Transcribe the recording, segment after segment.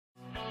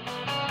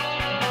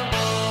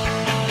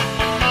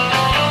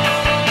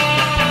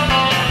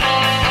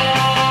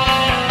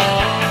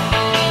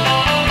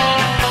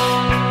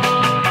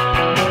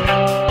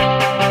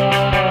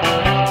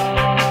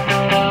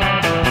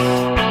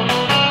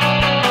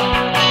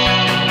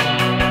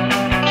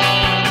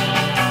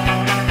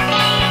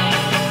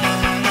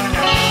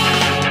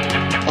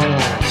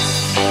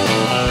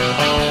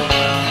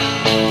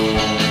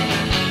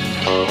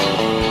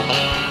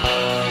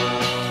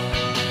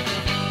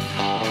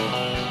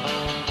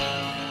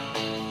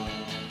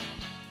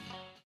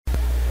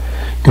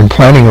When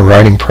planning a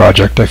writing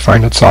project, I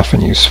find it's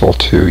often useful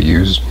to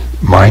use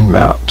mind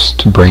maps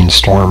to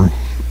brainstorm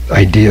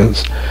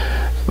ideas.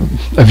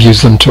 I've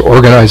used them to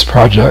organize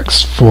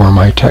projects for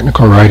my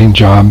technical writing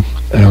job,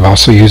 and I've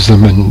also used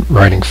them in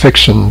writing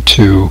fiction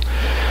to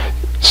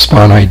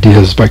spawn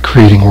ideas by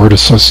creating word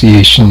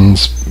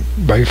associations,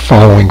 by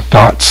following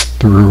thoughts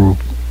through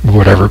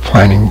whatever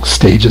planning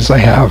stages I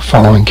have,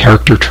 following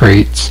character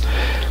traits,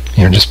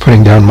 just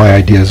putting down my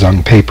ideas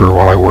on paper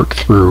while I work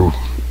through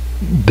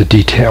the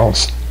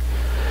details.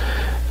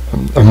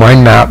 A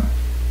mind map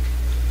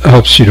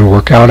helps you to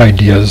work out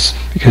ideas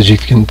because you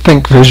can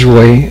think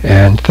visually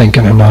and think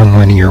in a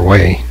nonlinear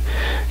way.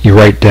 You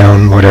write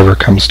down whatever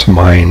comes to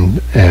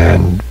mind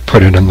and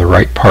put it in the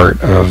right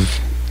part of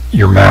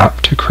your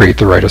map to create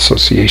the right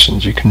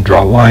associations. You can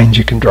draw lines,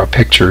 you can draw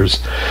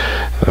pictures,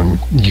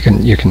 you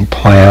can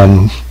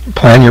plan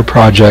your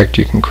project,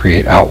 you can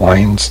create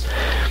outlines.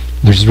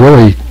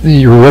 You're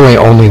really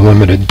only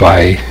limited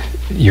by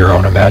your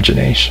own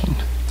imagination.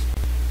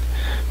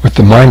 With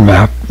the mind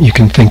map, you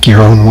can think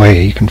your own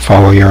way, you can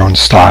follow your own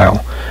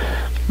style.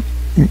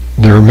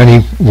 There are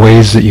many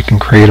ways that you can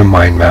create a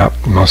mind map.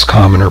 The most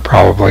common are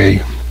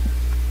probably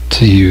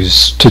to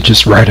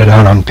just write it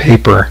out on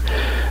paper.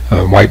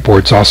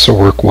 Whiteboards also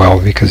work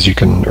well because you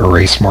can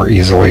erase more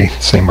easily.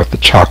 Same with the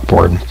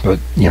chalkboard, but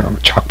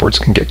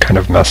chalkboards can get kind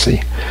of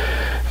messy.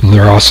 And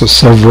there are also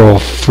several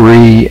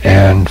free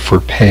and for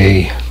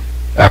pay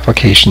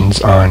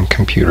applications on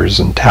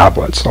computers and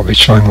tablets. I'll be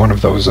showing one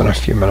of those in a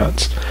few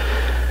minutes.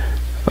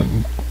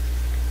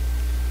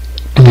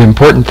 The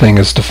important thing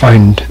is to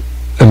find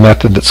a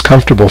method that's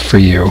comfortable for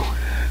you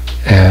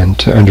and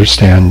to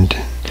understand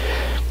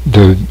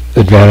the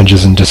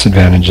advantages and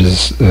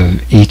disadvantages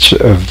of each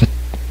of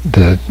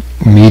the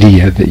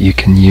media that you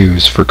can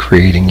use for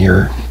creating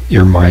your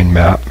mind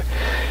map.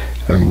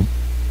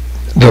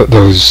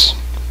 Those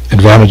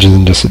advantages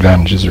and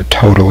disadvantages are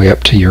totally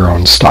up to your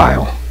own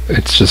style.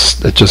 It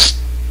just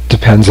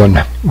depends on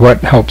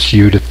what helps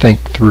you to think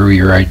through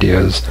your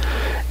ideas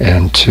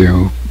and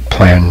to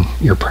plan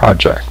your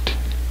project.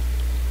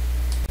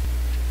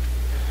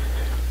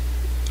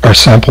 Our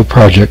sample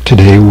project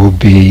today will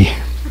be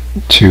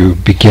to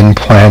begin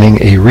planning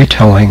a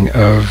retelling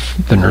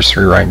of the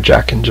nursery rhyme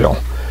Jack and Jill.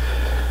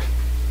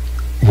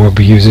 We'll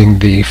be using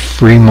the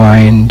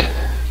FreeMind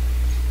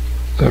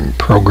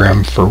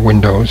program for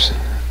Windows,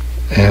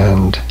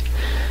 and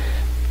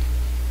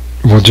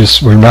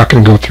we're not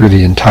going to go through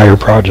the entire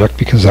project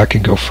because that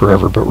could go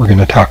forever, but we're going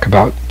to talk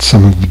about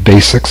some of the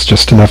basics,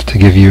 just enough to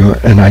give you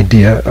an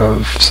idea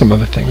of some of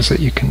the things that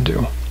you can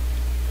do.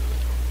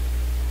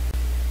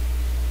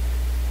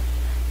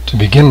 To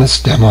begin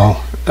this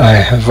demo, I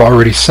have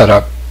already set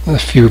up a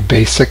few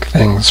basic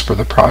things for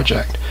the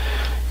project.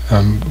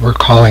 We're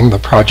calling the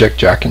project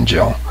Jack and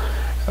Jill.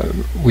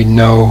 We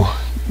know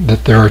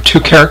that there are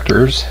two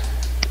characters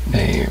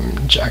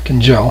named Jack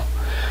and Jill.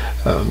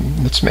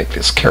 Let's make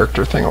this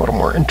character thing a little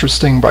more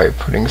interesting by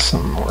putting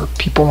some more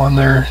people on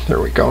there.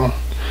 There we go.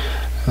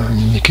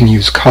 You can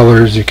use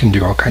colors, you can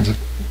do all kinds of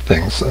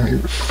things.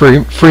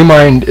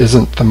 FreeMind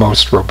isn't the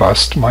most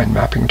robust mind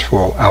mapping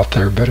tool out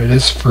there, but it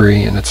is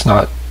free and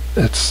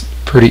it's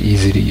pretty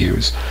easy to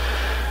use.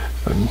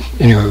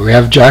 Anyway, we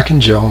have Jack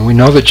and Jill, and we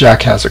know that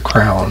Jack has a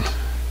crown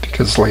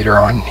because later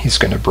on he's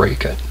going to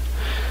break it.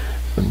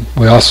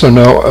 We also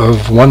know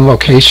of one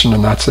location,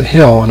 and that's a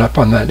hill, and up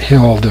on that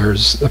hill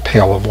there's a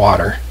pail of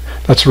water.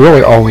 That's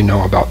really all we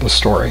know about the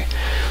story.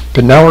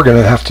 But now we're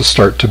going to have to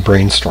start to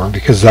brainstorm,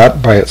 because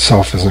that by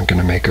itself isn't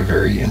going to make a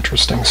very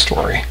interesting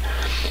story.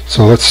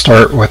 So let's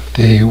start with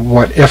the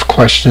what-if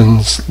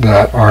questions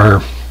that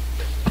are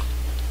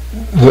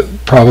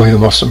probably the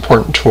most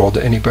important tool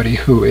to anybody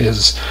who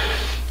is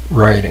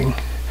writing.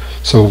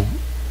 So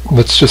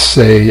let's just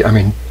say,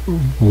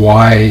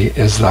 why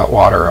is that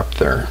water up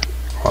there?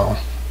 Well,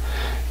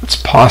 it's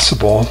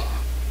possible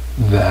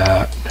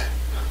that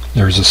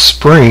there's a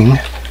spring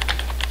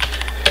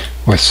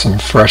with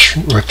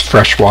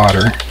fresh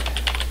water.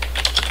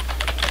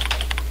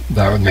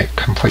 That would make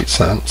complete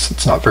sense.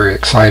 It's not very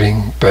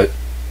exciting, but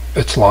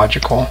it's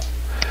logical.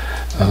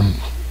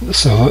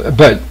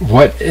 But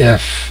what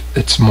if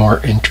it's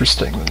more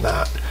interesting than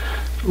that?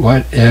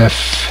 What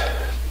if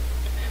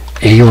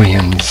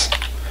aliens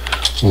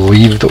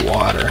leave the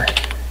water?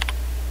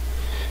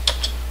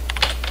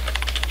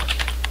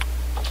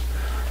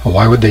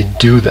 Why would they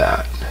do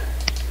that?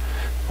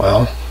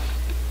 Well,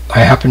 I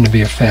happen to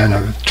be a fan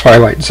of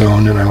Twilight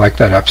Zone, and I like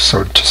that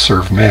episode To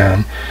Serve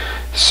Man,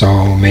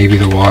 so maybe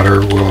the water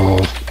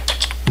will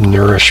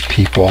nourish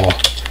people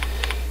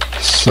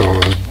so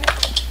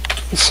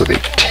they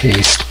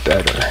taste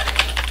better.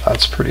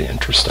 That's pretty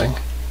interesting.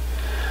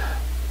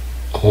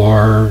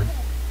 Or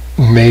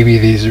maybe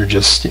these are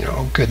just,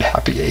 good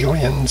happy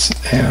aliens,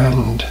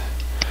 and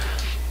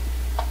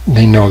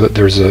they know that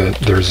there's a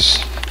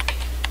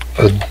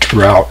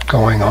drought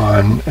going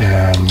on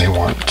and they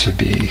want to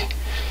be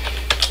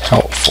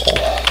helpful.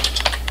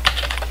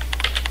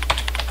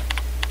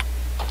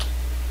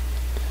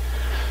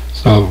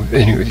 So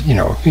anyway, you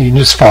know, you can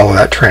just follow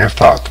that train of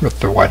thought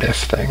with the what if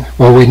thing.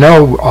 Well, we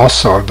know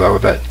also though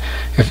that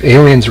if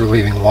aliens are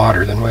leaving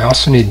water, then we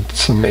also need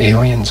some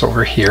aliens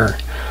over here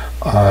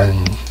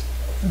on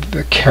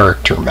the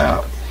character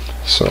map.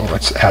 So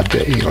let's add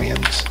the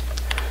aliens.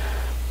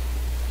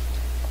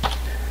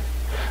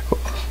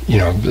 You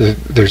know,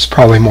 there's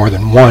probably more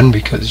than one,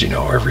 because, you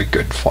know, every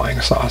good flying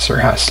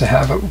saucer has to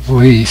have at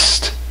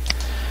least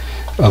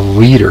a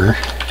leader.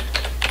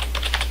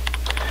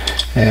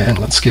 And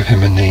let's give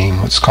him a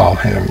name. Let's call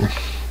him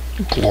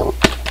Glorp.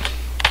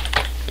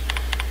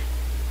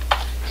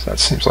 That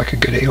seems like a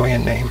good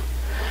alien name.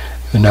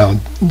 And now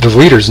the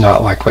leader's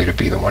not likely to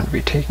be the one to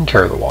be taking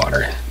care of the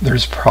water.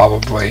 There's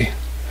probably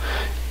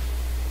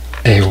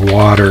a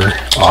water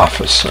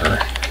officer,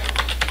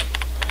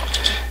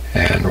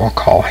 and we'll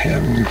call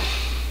him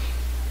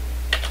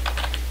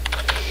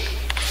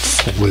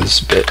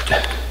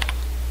Flisbit.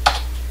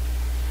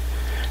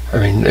 I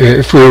mean,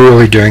 if we were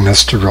really doing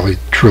this to really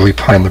truly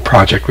plan the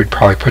project, we'd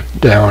probably put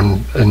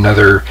down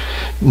another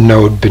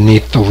node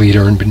beneath the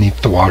leader and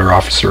beneath the water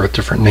officer with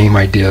different name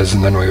ideas,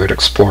 and then we would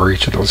explore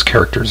each of those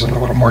characters in a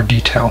little more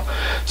detail.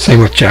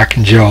 Same with Jack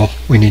and Jill.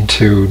 We need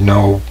to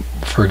know,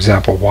 for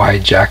example, why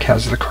Jack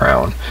has the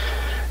crown.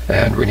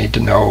 And we need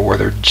to know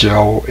whether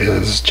Jill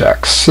is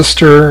Jack's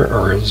sister,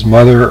 or his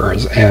mother, or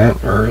his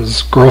aunt, or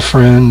his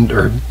girlfriend,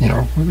 or, you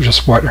know,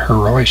 just what her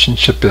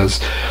relationship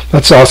is.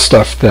 That's all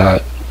stuff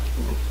that,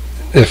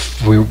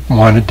 if we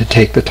wanted to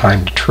take the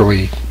time to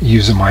truly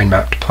use a mind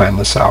map to plan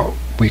this out,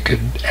 we could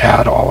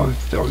add all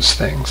of those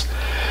things.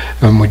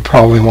 And we'd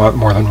probably want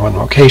more than one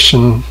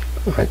location.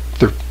 Like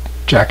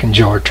Jack and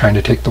Jill are trying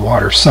to take the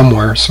water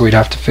somewhere, so we'd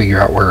have to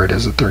figure out where it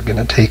is that they're going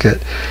to take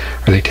it.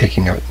 Are they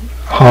taking it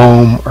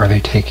home? Are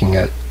they taking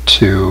it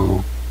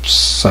to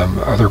some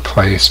other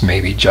place?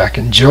 Maybe Jack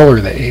and Jill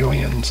are the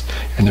aliens,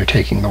 and they're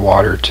taking the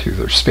water to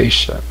their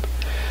spaceship.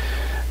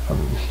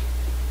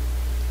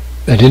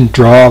 I didn't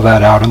draw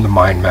that out in the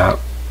mind map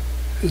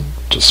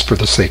just for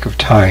the sake of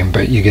time,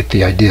 but you get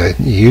the idea.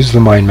 You use the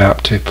mind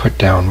map to put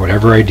down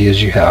whatever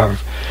ideas you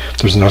have.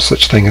 There's no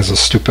such thing as a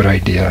stupid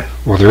idea.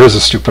 Well, there is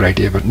a stupid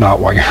idea, but not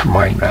while you're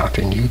mind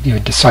mapping. You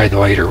decide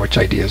later which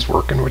ideas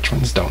work and which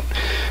ones don't,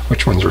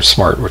 which ones are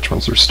smart, which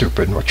ones are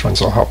stupid, and which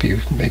ones will help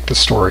you make the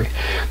story.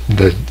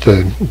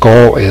 The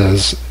goal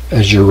is,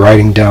 as you're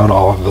writing down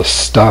all of this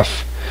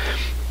stuff,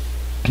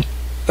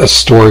 a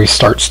story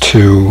starts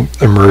to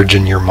emerge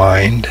in your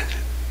mind.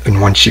 And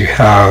once you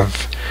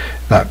have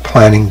that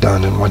planning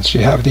done, and once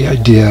you have the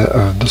idea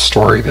of the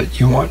story that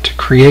you want to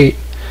create,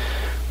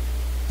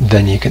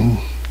 then you can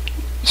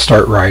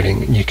start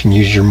writing. You can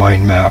use your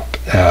mind map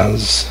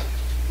as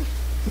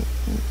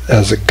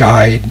a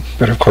guide,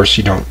 but of course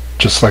you don't,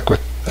 just like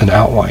with an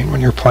outline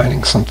when you're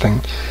planning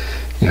something,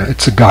 you know,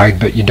 it's a guide,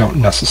 but you don't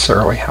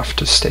necessarily have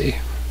to stay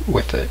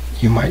with it.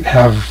 You might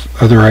have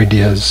other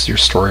ideas. Your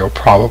story will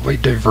probably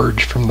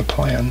diverge from the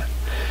plan.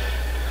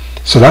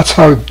 So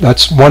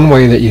that's one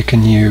way that you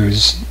can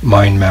use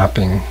mind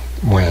mapping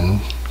when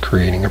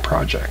creating a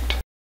project.